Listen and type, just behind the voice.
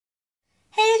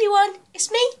everyone, it's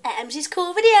me at MC's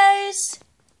Cool Videos,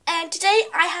 and today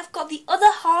I have got the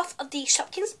other half of the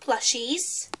Shopkins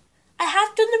Plushies. I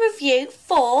have done the review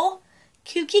for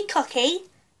Cookie Cookie,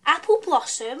 Apple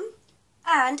Blossom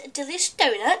and Delish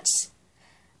Donuts,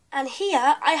 and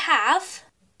here I have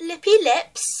Lippy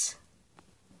Lips,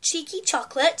 Cheeky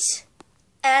Chocolate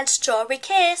and Strawberry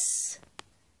Kiss.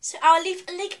 So I'll leave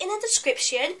a link in the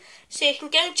description so you can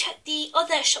go and check the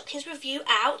other Shopkins review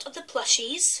out of the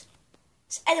plushies.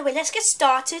 So anyway, let's get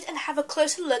started and have a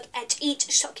closer look at each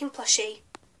Shopkins plushie.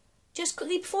 Just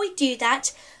quickly before we do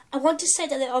that, I want to say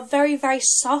that they are very, very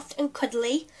soft and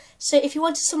cuddly. So if you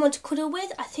wanted someone to cuddle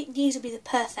with, I think these would be the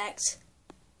perfect.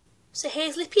 So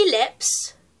here's Lippy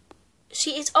Lips.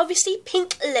 She is obviously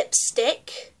pink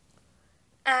lipstick.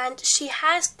 And she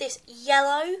has this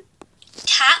yellow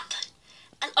cap.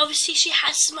 And obviously she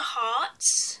has some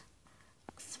hearts.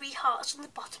 3 hearts on the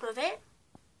bottom of it.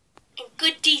 And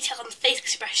good detail on the face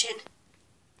expression.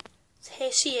 So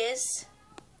here she is.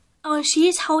 Oh, and she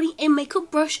is holding a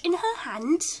makeup brush in her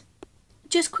hand.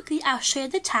 Just quickly, I'll show you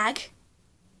the tag.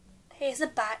 Here's the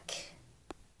back.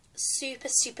 Super,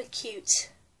 super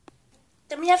cute.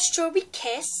 Then we have Strawberry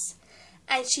Kiss.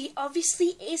 And she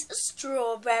obviously is a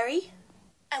strawberry.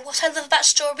 And what I love about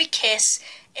Strawberry Kiss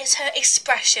is her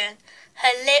expression.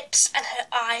 Her lips and her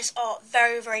eyes are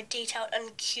very, very detailed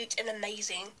and cute and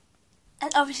amazing.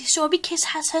 And obviously Strawberry Kiss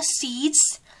has her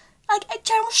seeds, like a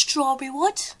general strawberry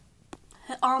would.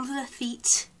 Her arms and her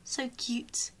feet, so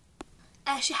cute.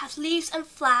 And she has leaves and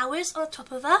flowers on the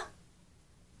top of her.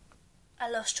 I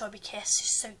love Strawberry Kiss,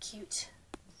 she's so cute.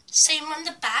 Same on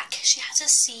the back, she has her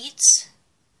seeds.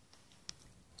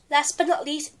 Last but not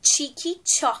least, Cheeky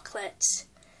Chocolate.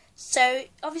 So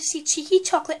obviously Cheeky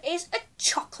Chocolate is a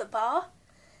chocolate bar,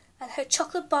 and her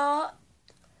chocolate bar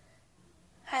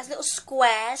has little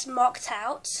squares marked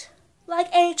out like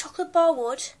any chocolate bar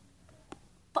would,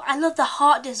 but I love the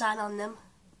heart design on them.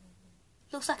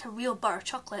 Looks like a real bar of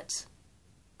chocolate.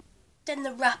 Then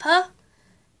the wrapper,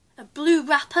 a blue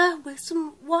wrapper with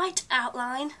some white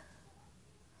outline,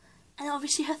 and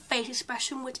obviously her face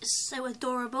expression, which is so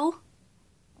adorable.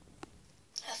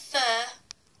 Her fur,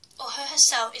 or her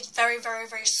herself, is very, very,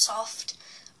 very soft.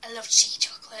 I love Cheeky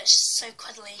Chocolate, she's so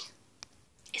cuddly,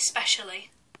 especially.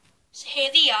 So here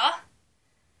they are,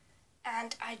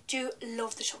 and I do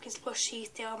love the Shopkins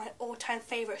plushies. They are my all-time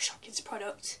favourite Shopkins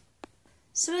product.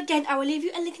 So again, I will leave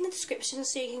you a link in the description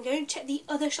so you can go and check the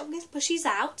other Shopkins plushies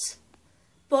out.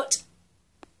 But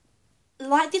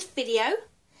like this video,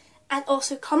 and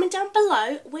also comment down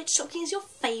below which Shopkins is your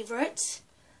favourite.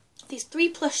 These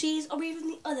 3 plushies or even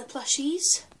the other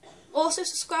plushies. Also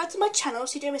subscribe to my channel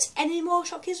so you don't miss any more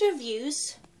Shopkins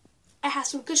reviews. I have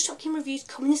some good Shopkins reviews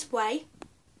coming this way.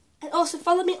 And also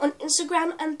follow me on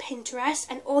Instagram and Pinterest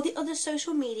and all the other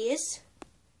social medias.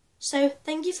 So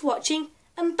thank you for watching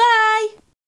and bye!